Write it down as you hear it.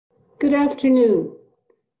Good afternoon.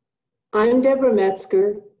 I'm Deborah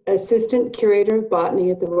Metsger, Assistant Curator of Botany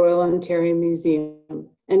at the Royal Ontario Museum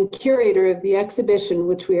and curator of the exhibition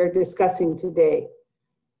which we are discussing today.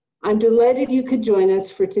 I'm delighted you could join us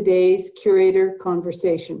for today's curator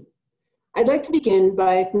conversation. I'd like to begin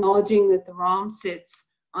by acknowledging that the ROM sits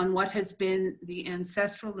on what has been the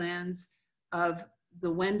ancestral lands of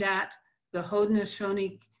the Wendat, the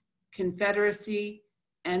Haudenosaunee Confederacy,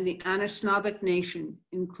 and the Anishinaabeg Nation,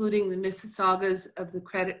 including the Mississaugas of the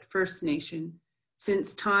Credit First Nation,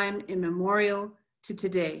 since time immemorial to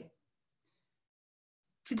today.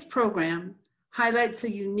 Today's program highlights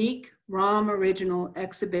a unique ROM original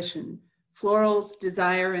exhibition, Florals,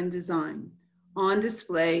 Desire and Design, on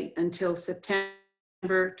display until September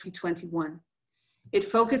 2021. It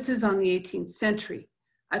focuses on the 18th century,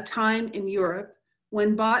 a time in Europe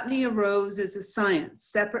when botany arose as a science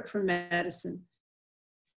separate from medicine.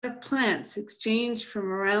 Plants exchanged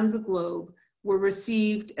from around the globe were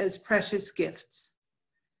received as precious gifts.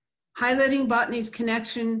 Highlighting botany's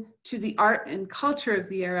connection to the art and culture of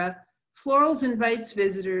the era, Florals invites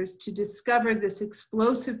visitors to discover this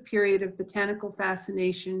explosive period of botanical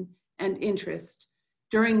fascination and interest,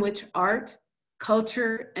 during which art,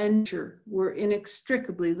 culture, and nature were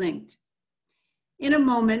inextricably linked. In a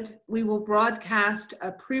moment, we will broadcast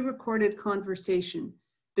a pre-recorded conversation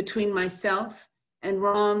between myself and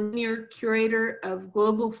ROM Senior Curator of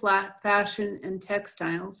Global Fashion and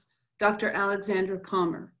Textiles, Dr. Alexandra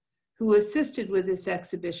Palmer, who assisted with this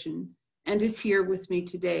exhibition and is here with me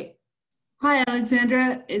today. Hi,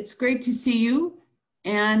 Alexandra. It's great to see you.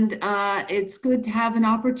 And it's good to have an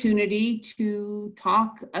opportunity to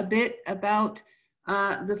talk a bit about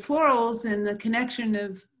the florals and the connection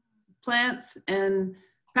of plants and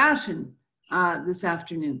fashion this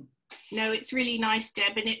afternoon. No, it's really nice,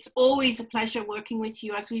 Deb, and it's always a pleasure working with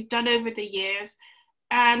you as we've done over the years.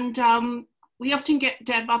 And we often get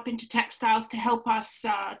Deb up into textiles to help us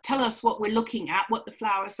tell us what we're looking at, what the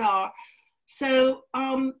flowers are. So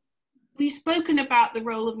we've spoken about the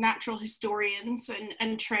role of natural historians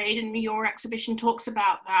and trade, and your exhibition talks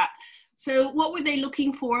about that. So what were they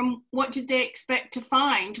looking for, and what did they expect to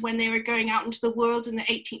find when they were going out into the world in the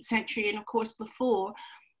 18th century and of course before?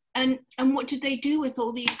 And what did they do with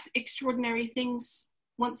all these extraordinary things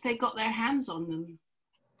once they got their hands on them?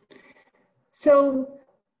 So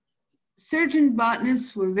surgeon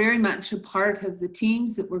botanists were very much a part of the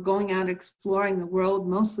teams that were going out exploring the world,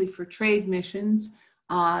 mostly for trade missions,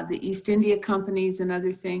 the East India companies and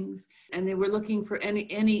other things. And they were looking for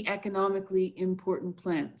any economically important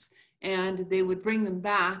plants. And they would bring them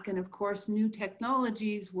back. And of course, new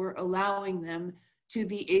technologies were allowing them to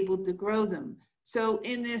be able to grow them. So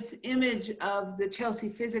in this image of the Chelsea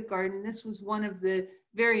Physic Garden, this was one of the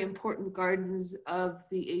very important gardens of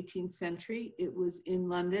the 18th century. It was in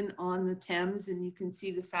London on the Thames, and you can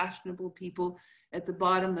see the fashionable people at the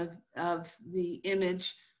bottom of the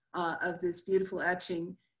image of this beautiful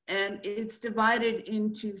etching. And it's divided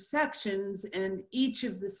into sections, and each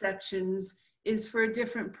of the sections is for a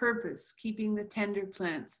different purpose, keeping the tender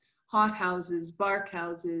plants, hot houses, bark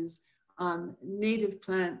houses, native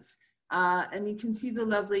plants. And you can see the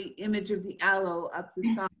lovely image of the aloe up the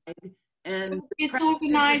side. And so it's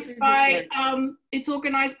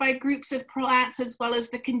organized by groups of plants as well as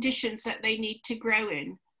the conditions that they need to grow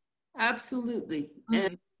in. Absolutely.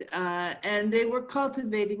 And they were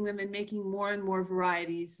cultivating them and making more and more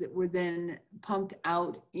varieties that were then pumped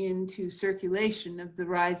out into circulation of the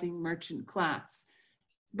rising merchant class.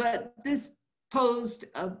 But this posed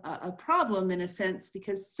a problem in a sense,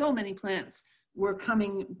 because so many plants were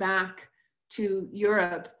coming back to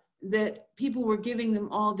Europe that people were giving them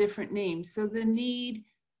all different names. So the need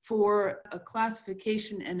for a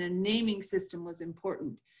classification and a naming system was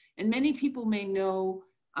important. And many people may know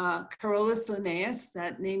Carolus Linnaeus.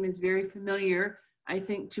 That name is very familiar, I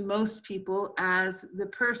think, to most people as the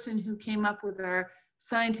person who came up with our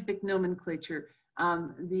scientific nomenclature,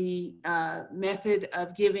 the method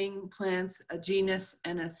of giving plants a genus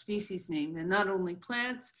and a species name, and not only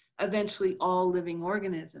plants, eventually all living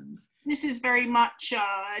organisms. This is very much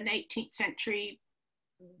an 18th century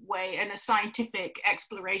way and a scientific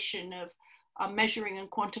exploration of measuring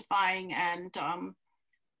and quantifying and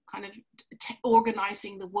kind of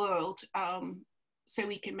organizing the world so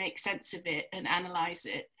we can make sense of it and analyze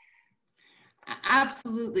it.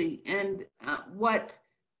 Absolutely. And what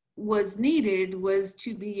was needed was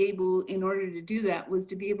to be able, in order to do that, was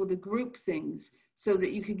to be able to group things so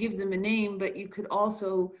that you could give them a name, but you could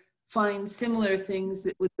also find similar things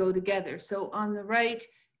that would go together. So on the right,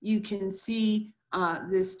 you can see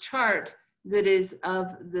this chart that is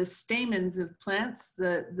of the stamens of plants,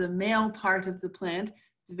 the male part of the plant,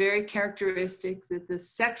 It's very characteristic that the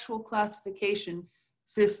sexual classification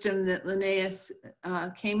system that Linnaeus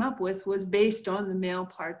came up with was based on the male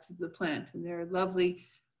parts of the plant. And there are lovely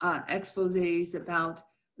exposés about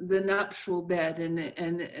the nuptial bed and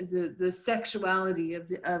the sexuality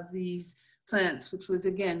of these plants, which was,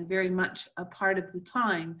 again, very much a part of the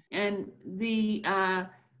time. And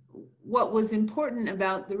what was important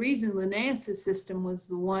about the reason Linnaeus' system was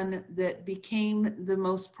the one that became the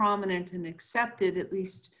most prominent and accepted, at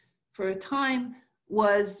least for a time,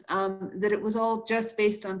 was that it was all just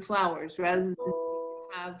based on flowers rather than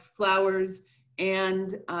have flowers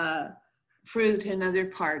and fruit and other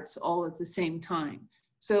parts all at the same time.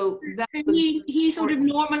 So that he sort of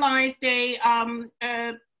normalized a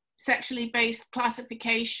sexually based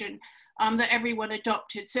classification that everyone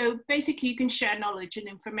adopted. So basically you can share knowledge and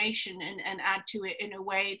information and add to it in a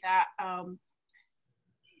way that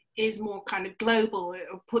is more kind of global,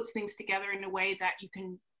 or puts things together in a way that you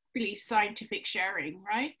can really scientific sharing,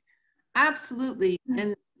 right? Absolutely.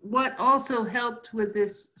 And what also helped with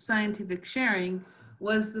this scientific sharing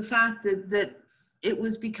was the fact that it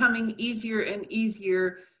was becoming easier and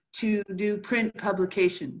easier to do print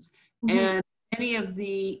publications. And many of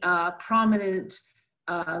the prominent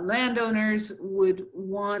landowners would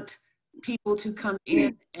want people to come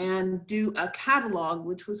in and do a catalog,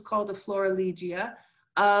 which was called a florilegia,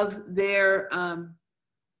 of their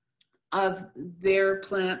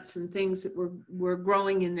plants and things that were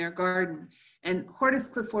growing in their garden. And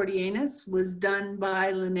Hortus Cliffordianus was done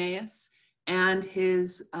by Linnaeus and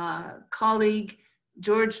his colleague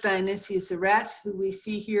George Dionysius Arret, who we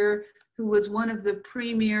see here, who was one of the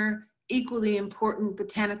premier, equally important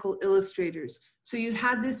botanical illustrators. So you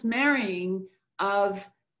had this marrying of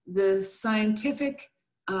the scientific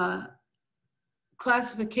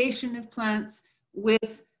classification of plants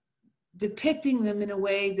with depicting them in a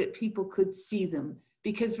way that people could see them.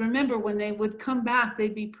 Because remember, when they would come back,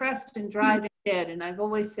 they'd be pressed and dried and dead. And I've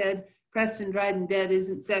always said pressed and dried and dead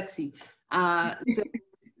isn't sexy. So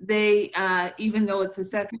they, even though it's a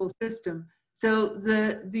sexual system. So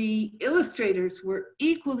the illustrators were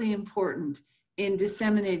equally important in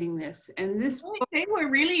disseminating this. And this book, they were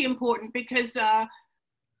really important because I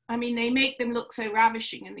mean, they make them look so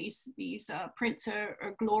ravishing, and these prints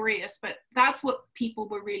are glorious, but that's what people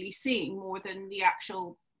were really seeing more than the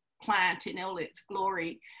actual plant in all its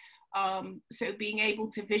glory. So being able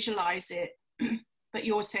to visualize it, but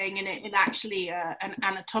you're saying in actually an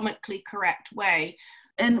anatomically correct way.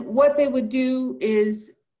 And what they would do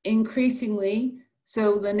is increasingly,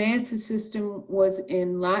 so Linnaeus' system was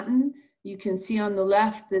in Latin. You can see on the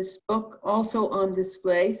left this book also on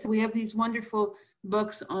display. So we have these wonderful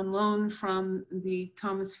books on loan from the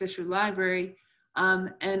Thomas Fisher Library.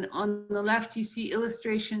 And on the left, you see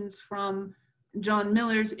illustrations from John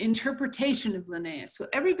Miller's interpretation of Linnaeus. So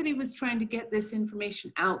everybody was trying to get this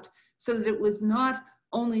information out so that it was not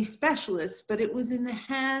only specialists, but it was in the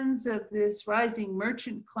hands of this rising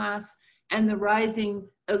merchant class and the rising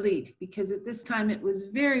elite, because at this time it was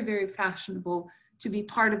very, very fashionable to be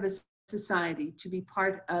part of a society, to be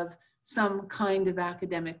part of some kind of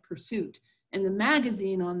academic pursuit. And the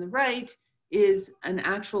magazine on the right is an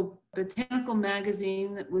actual botanical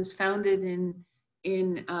magazine that was founded in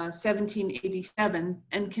 1787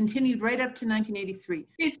 and continued right up to 1983.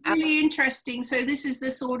 It's really interesting. So this is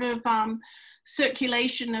the sort of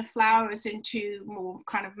circulation of flowers into more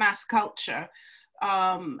kind of mass culture,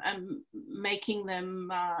 and making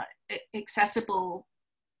them accessible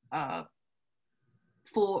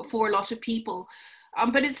for a lot of people.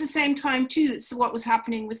 But it's the same time too, it's what was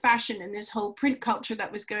happening with fashion and this whole print culture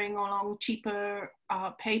that was going along, cheaper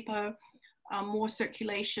paper, more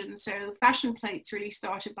circulation. So fashion plates really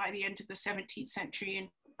started by the end of the 17th century, and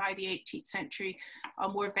by the 18th century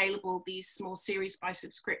were available, these small series by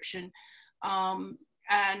subscription.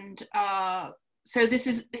 So this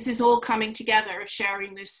is all coming together, of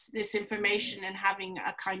sharing this information and having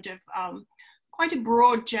a kind of quite a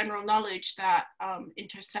broad general knowledge that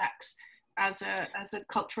intersects as a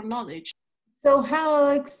cultural knowledge. So how,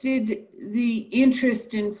 Alex, did the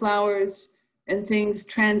interest in flowers and things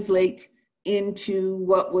translate into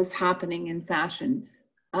what was happening in fashion?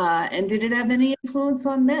 And did it have any influence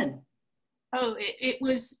on men? Oh, it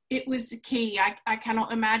was key. I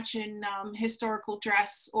cannot imagine historical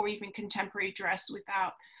dress or even contemporary dress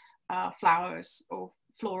without flowers or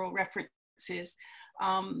floral references.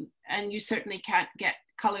 And you certainly can't get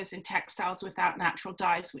colors in textiles without natural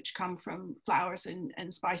dyes, which come from flowers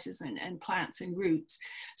and spices and plants and roots.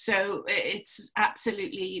 So it's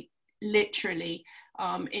absolutely, literally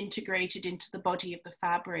integrated into the body of the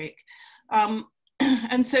fabric.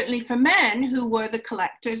 and certainly for men who were the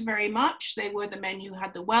collectors very much, they were the men who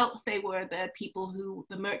had the wealth, they were the people who,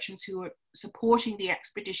 the merchants who were supporting the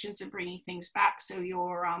expeditions and bringing things back. So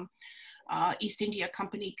your East India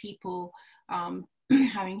Company people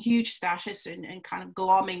having huge status and kind of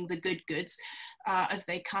glomming the good goods as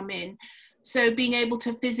they come in. So being able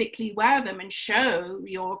to physically wear them and show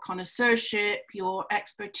your connoisseurship, your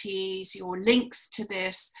expertise, your links to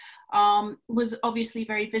this was obviously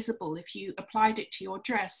very visible if you applied it to your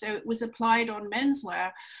dress. So it was applied on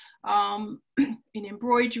menswear, in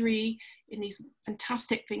embroidery, in these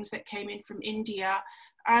fantastic things that came in from India,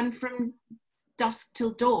 and from dusk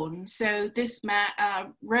till dawn. So this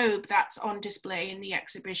robe that's on display in the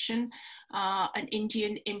exhibition, an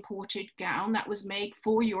Indian imported gown that was made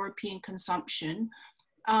for European consumption,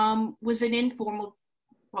 was an informal,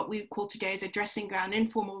 what we call today as a dressing gown,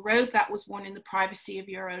 informal robe that was worn in the privacy of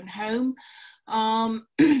your own home.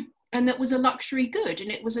 And that was a luxury good,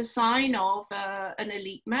 and it was a sign of an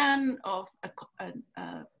elite man, of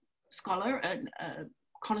a scholar, a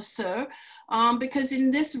connoisseur, because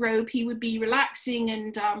in this robe he would be relaxing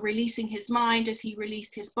and releasing his mind as he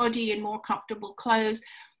released his body in more comfortable clothes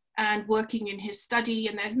and working in his study.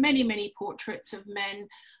 And there's many, many portraits of men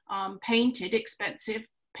painted, expensive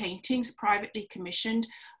paintings, privately commissioned,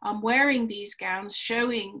 wearing these gowns,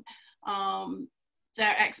 showing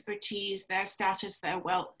their expertise, their status, their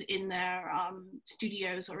wealth in their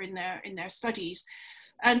studios or in their studies.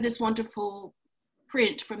 And this wonderful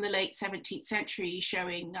print from the late 17th century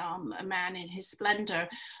showing a man in his splendor.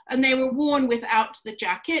 And they were worn without the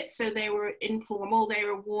jacket, so they were informal. They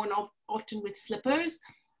were worn often with slippers,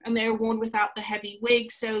 and they were worn without the heavy wig,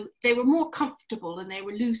 so they were more comfortable and they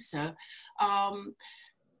were looser.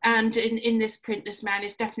 And in this print, this man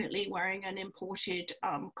is definitely wearing an imported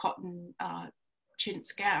cotton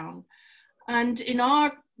chintz gown. And in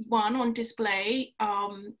our one on display,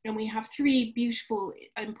 and we have 3 beautiful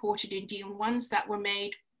imported Indian ones that were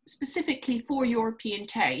made specifically for European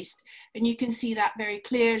taste. And you can see that very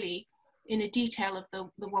clearly in a detail of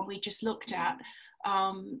the one we just looked at,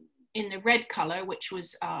 in the red color, which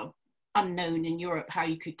was unknown in Europe, how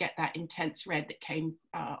you could get that intense red that came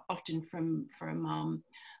often from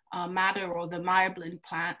madder or the myrobalan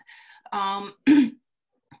plant.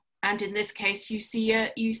 And in this case, you see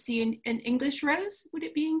an English rose. Would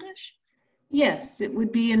it be English? Yes, it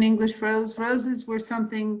would be an English rose. Roses were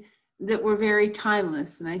something that were very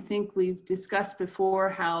timeless. And I think we've discussed before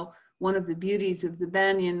how one of the beauties of the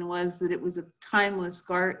banyan was that it was a timeless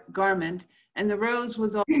garment. And the rose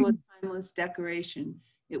was also a timeless decoration.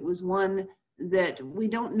 It was one that we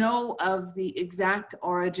don't know of the exact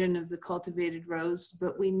origin of the cultivated rose,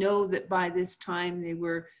 but we know that by this time they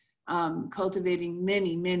were cultivating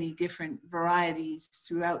many, many different varieties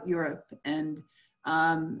throughout Europe. And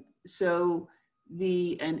so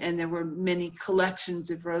there were many collections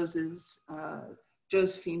of roses.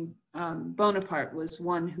 Josephine Bonaparte was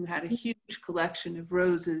one who had a huge collection of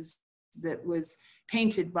roses that was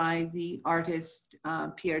painted by the artist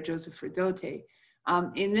Pierre-Joseph Ferdote.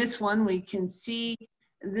 In this one, we can see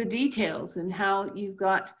the details and how you've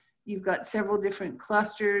got several different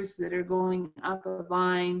clusters that are going up a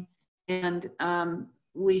vine, and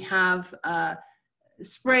we have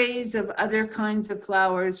sprays of other kinds of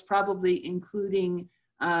flowers, probably including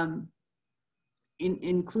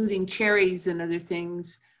cherries and other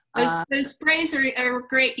things. Those sprays are a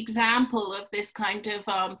great example of this kind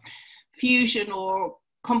of fusion or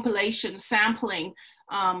compilation sampling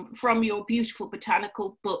from your beautiful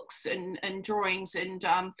botanical books and drawings and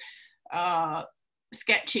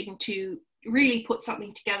sketching to really put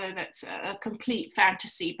something together that's a complete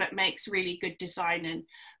fantasy but makes really good design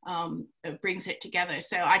and brings it together.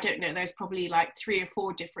 So I don't know, there's probably like 3 or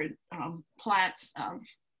 4 different plants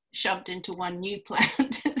shoved into one new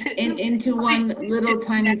plant. into one little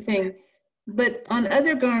tiny thing. But on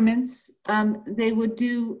other garments, they would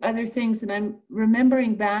do other things. And I'm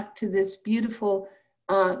remembering back to this beautiful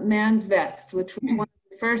man's vest, which was one of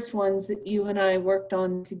the first ones that you and I worked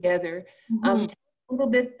on together. Tell us a little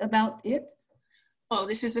bit about it. Oh,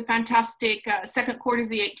 this is a fantastic second quarter of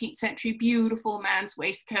the 18th century, beautiful man's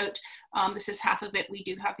waistcoat. This is half of it. We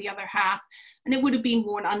do have the other half. And it would have been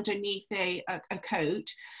worn underneath a coat.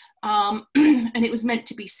 And it was meant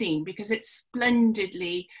to be seen because it's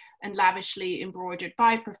splendidly and lavishly embroidered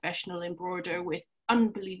by a professional embroider with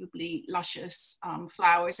unbelievably luscious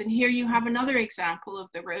flowers. And here you have another example of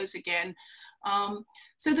the rose again.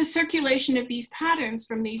 So the circulation of these patterns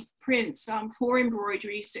from these prints for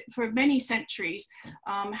embroidery for many centuries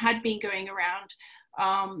had been going around.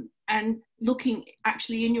 and looking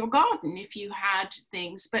actually in your garden if you had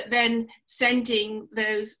things, but then sending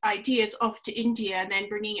those ideas off to India and then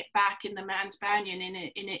bringing it back in the man's banyan in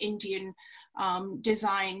an Indian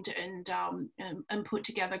designed and put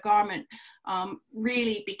together garment,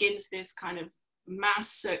 really begins this kind of mass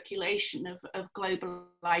circulation of global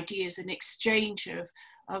ideas and exchange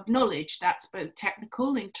of knowledge that's both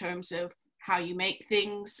technical in terms of how you make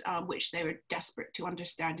things, which they were desperate to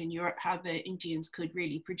understand in Europe, how the Indians could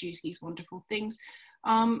really produce these wonderful things,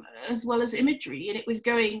 as well as imagery. And it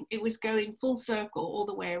was going full circle all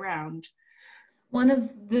the way around. One of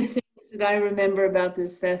the things that I remember about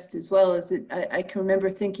this fest as well is that I can remember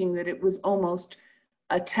thinking that it was almost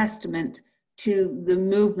a testament to the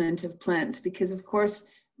movement of plants, because of course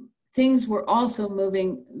things were also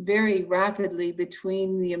moving very rapidly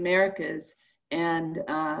between the Americas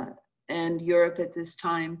and Europe at this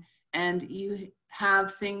time. And you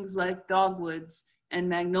have things like dogwoods and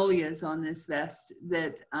magnolias on this vest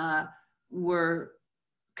that were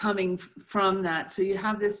coming from that. So you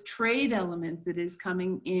have this trade element that is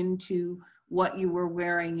coming into what you were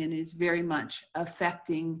wearing and is very much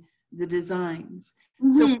affecting the designs.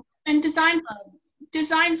 Mm-hmm. So, and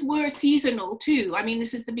designs were seasonal too. I mean,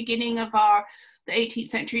 this is the beginning of the 18th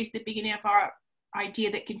century is the beginning of our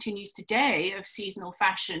idea that continues today of seasonal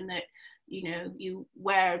fashion, that you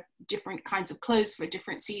wear different kinds of clothes for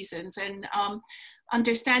different seasons, and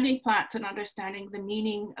understanding plants and understanding the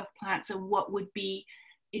meaning of plants and what would be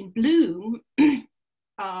in bloom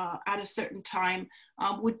at a certain time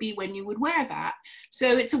would be when you would wear that.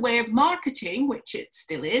 So it's a way of marketing, which it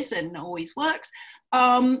still is and always works,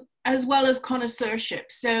 as well as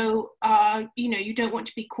connoisseurship. So, you don't want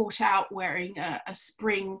to be caught out wearing a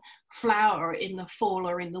spring flower in the fall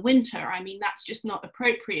or in the winter. I mean, that's just not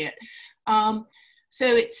appropriate.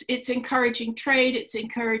 So it's encouraging trade, it's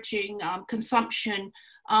encouraging consumption,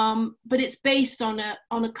 but it's based on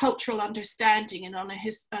a cultural understanding and on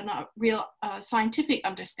a real scientific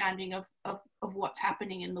understanding of what's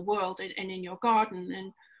happening in the world and in your garden.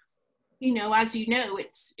 And as you know,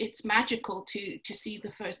 it's magical to see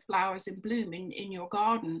the first flowers in bloom in your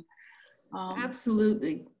garden.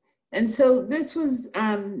 Absolutely. And so this was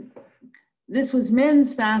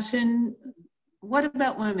men's fashion. What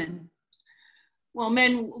about women? Well,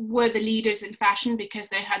 men were the leaders in fashion because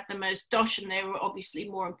they had the most dosh, and they were obviously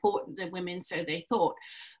more important than women, so they thought.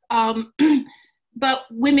 But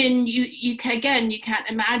women, you can't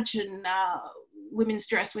imagine women's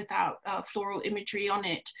dress without floral imagery on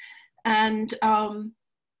it. And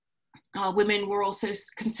women were also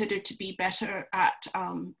considered to be better at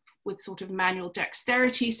with sort of manual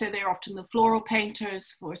dexterity, so they're often the floral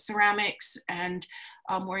painters for ceramics, and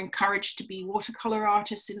were encouraged to be watercolor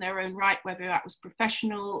artists in their own right, whether that was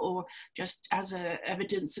professional or just as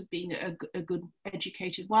evidence of being a good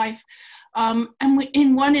educated wife. And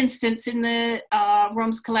in one instance in the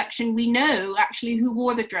Rom's collection, we know actually who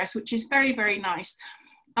wore the dress, which is very, very nice.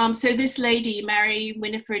 So this lady, Mary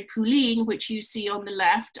Winifred Pouline, which you see on the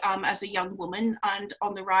left as a young woman, and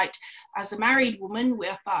on the right as a married woman,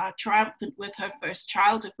 with triumphant with her first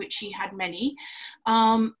child, of which she had many.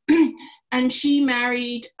 And she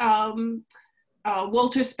married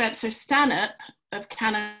Walter Spencer Stanhope of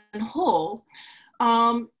Cannon Hall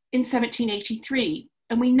in 1783.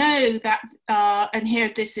 And we know that, and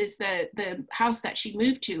here this is the house that she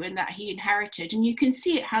moved to and that he inherited. And you can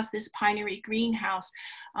see it has this pinery greenhouse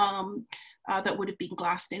that would have been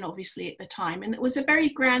glassed in, obviously, at the time. And it was a very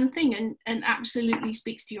grand thing, and absolutely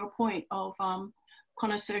speaks to your point of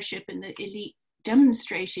connoisseurship and the elite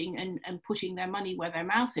demonstrating and putting their money where their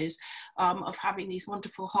mouth is, of having these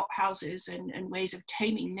wonderful hot houses and ways of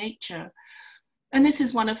taming nature. And this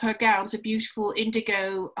is one of her gowns, a beautiful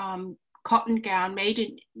indigo cotton gown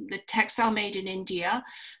textile made in India.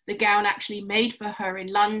 The gown actually made for her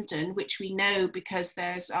in London, which we know because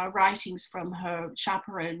there's writings from her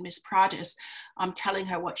chaperone, Miss Pradis, telling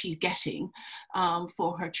her what she's getting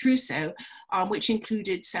for her trousseau, which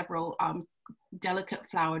included several delicate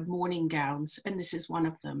flowered morning gowns, and this is one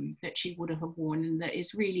of them that she would have worn, and that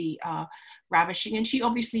is really ravishing. And she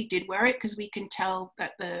obviously did wear it, because we can tell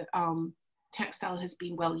that the textile has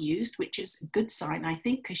been well used, which is a good sign, I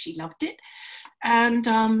think, because she loved it. And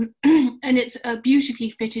and it's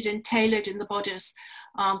beautifully fitted and tailored in the bodice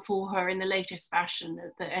for her in the latest fashion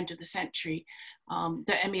at the end of the century,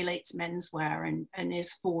 that emulates menswear and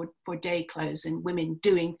is for day clothes and women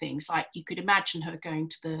doing things like you could imagine her going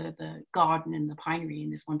to the garden and the pinery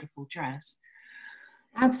in this wonderful dress.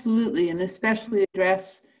 Absolutely, and especially a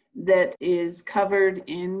dress that is covered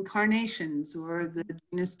in carnations or the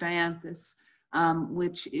genus Dianthus,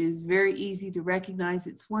 which is very easy to recognize.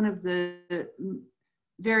 It's one of the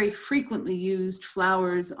very frequently used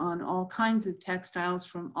flowers on all kinds of textiles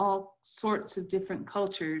from all sorts of different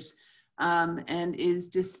cultures, and is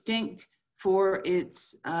distinct for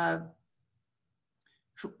its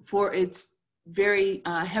very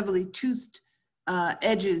heavily toothed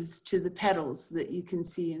edges to the petals that you can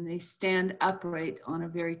see, and they stand upright on a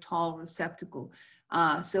very tall receptacle.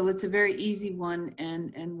 So it's a very easy one,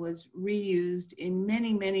 and was reused in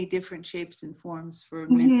many, many different shapes and forms for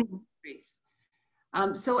many centuries.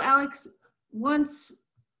 So Alex, once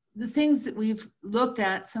the things that we've looked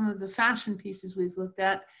at, some of the fashion pieces we've looked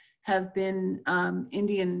at have been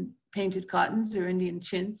Indian painted cottons or Indian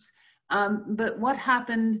chintz. But what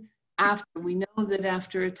happened after? We know that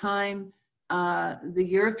after a time, the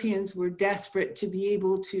Europeans were desperate to be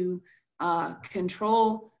able to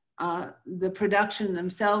control the production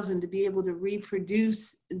themselves and to be able to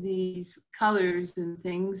reproduce these colors and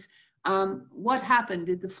things. What happened?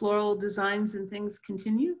 Did the floral designs and things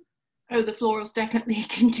continue? Oh, the florals definitely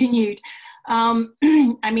continued.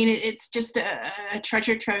 I mean, it's just a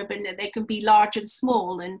treasure trove, and they can be large and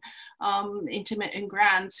small, and intimate and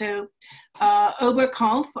grand. So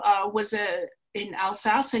Oberkampf was in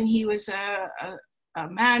Alsace, and he was a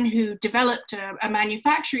man who developed a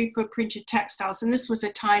manufactory for printed textiles. And this was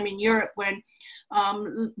a time in Europe when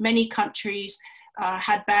many countries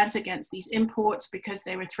had bans against these imports because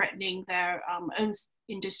they were threatening their own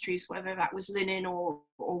industries, whether that was linen or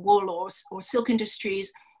wool or silk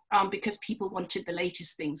industries, because people wanted the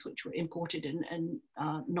latest things which were imported and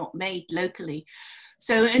not made locally.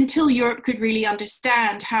 So until Europe could really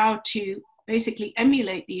understand how to basically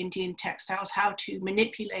emulate the Indian textiles, how to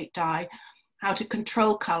manipulate dye, how to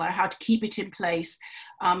control color, how to keep it in place,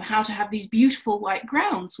 how to have these beautiful white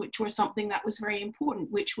grounds, which were something that was very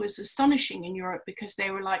important, which was astonishing in Europe because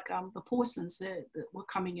they were like the porcelains that were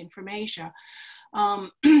coming in from Asia.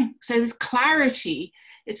 So this clarity,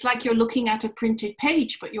 it's like you're looking at a printed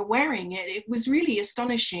page, but you're wearing it. It was really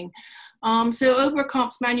astonishing. So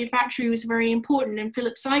Oberkampf's manufactory was very important, and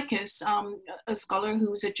Philip Sykes, a scholar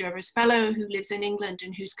who was a Jervis Fellow who lives in England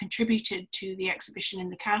and who's contributed to the exhibition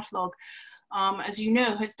in the catalogue, as you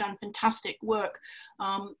know, has done fantastic work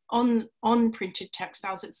on printed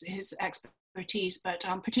textiles. It's his expertise, but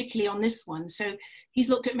particularly on this one. So he's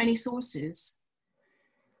looked at many sources.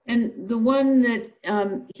 And the one that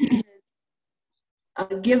he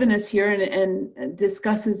has given us here and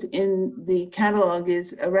discusses in the catalog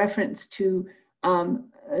is a reference to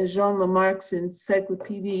Jean Lamarck's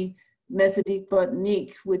Encyclopédie Méthodique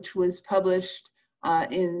Botanique, which was published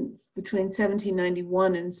in between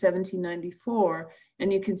 1791 and 1794.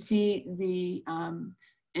 And you can see the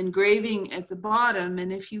engraving at the bottom.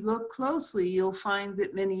 And if you look closely, you'll find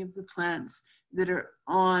that many of the plants that are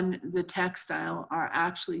on the textile are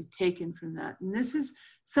actually taken from that. And this is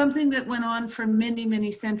something that went on for many, many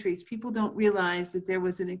centuries. People don't realize that there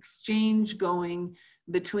was an exchange going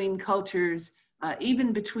between cultures,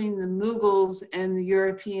 even between the Mughals and the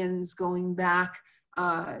Europeans going back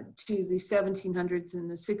to the 1700s and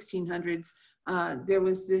the 1600s. There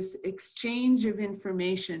was this exchange of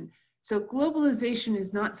information. So globalization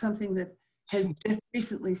is not something that has just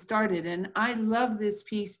recently started. And I love this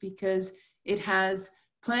piece because it has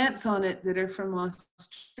plants on it that are from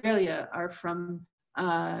Australia, are from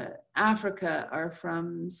Africa, are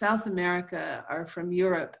from South America, are from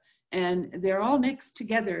Europe, and they're all mixed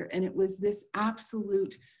together. And it was this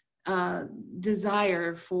absolute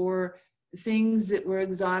desire for things that were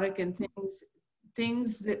exotic and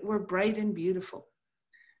things that were bright and beautiful.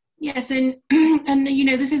 Yes, and you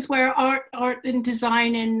know, this is where art and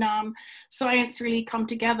design and science really come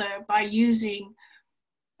together by using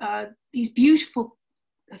these beautiful,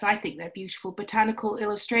 as I think they're beautiful, botanical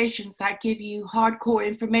illustrations that give you hardcore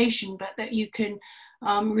information, but that you can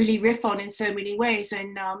really riff on in so many ways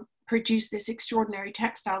and produce this extraordinary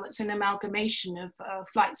textile that's an amalgamation of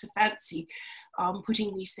flights of fancy,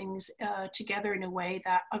 putting these things together in a way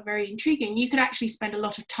that are very intriguing. You could actually spend a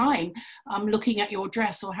lot of time looking at your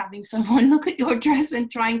dress or having someone look at your dress and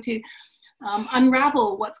trying to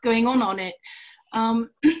unravel what's going on it.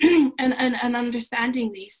 And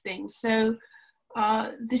understanding these things. So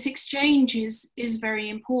this exchange is very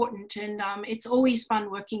important, and it's always fun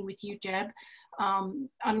working with you, Deb,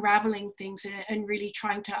 unraveling things and really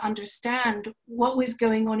trying to understand what was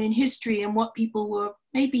going on in history and what people were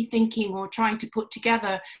maybe thinking or trying to put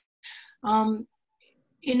together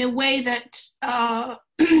in a way that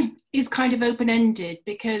is kind of open-ended,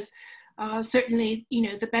 because certainly, you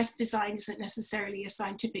know, the best design isn't necessarily a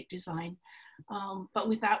scientific design. But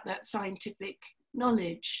without that scientific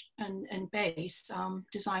knowledge and base,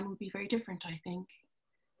 design would be very different, I think.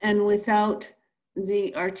 And without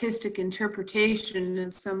the artistic interpretation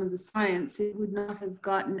of some of the science, it would not have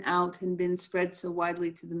gotten out and been spread so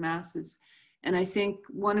widely to the masses. And I think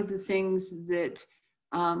one of the things that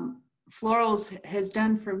Florals has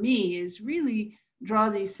done for me is really draw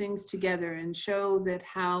these things together and show that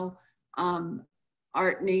how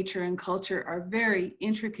art, nature, and culture are very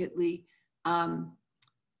intricately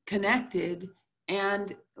connected,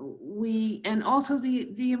 and also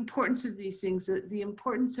the importance of these things, the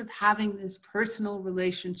importance of having this personal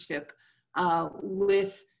relationship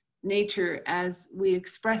with nature as we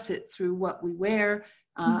express it through what we wear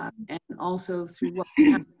and also through what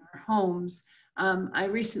we have in our homes. I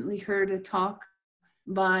recently heard a talk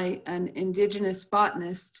by an indigenous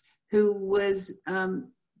botanist who was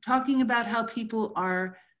talking about how people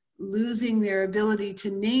are losing their ability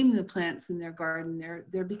to name the plants in their garden.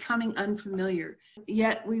 They're becoming unfamiliar.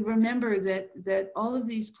 Yet we remember that all of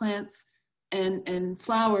these plants and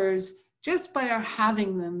flowers, just by our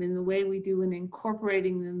having them in the way we do and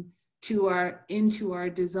incorporating them into our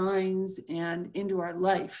designs and into our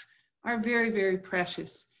life, are very, very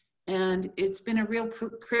precious. And it's been a real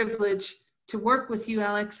privilege to work with you,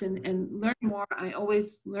 Alex, and learn more. I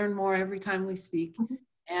always learn more every time we speak.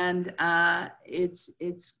 And it's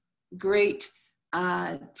great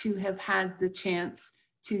to have had the chance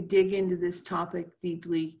to dig into this topic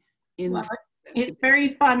deeply. It's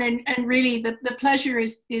very fun, and really the pleasure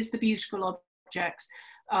is the beautiful objects,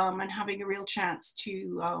 and having a real chance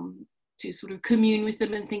to sort of commune with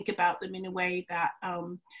them and think about them in a way that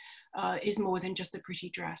is more than just a pretty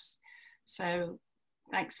dress. So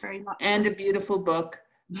thanks very much. And a beautiful book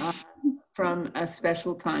from a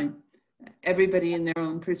special time. Everybody in their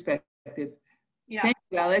own perspective. Yeah. Thank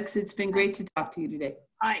you, Alex. It's been great to talk to you today.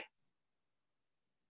 Bye.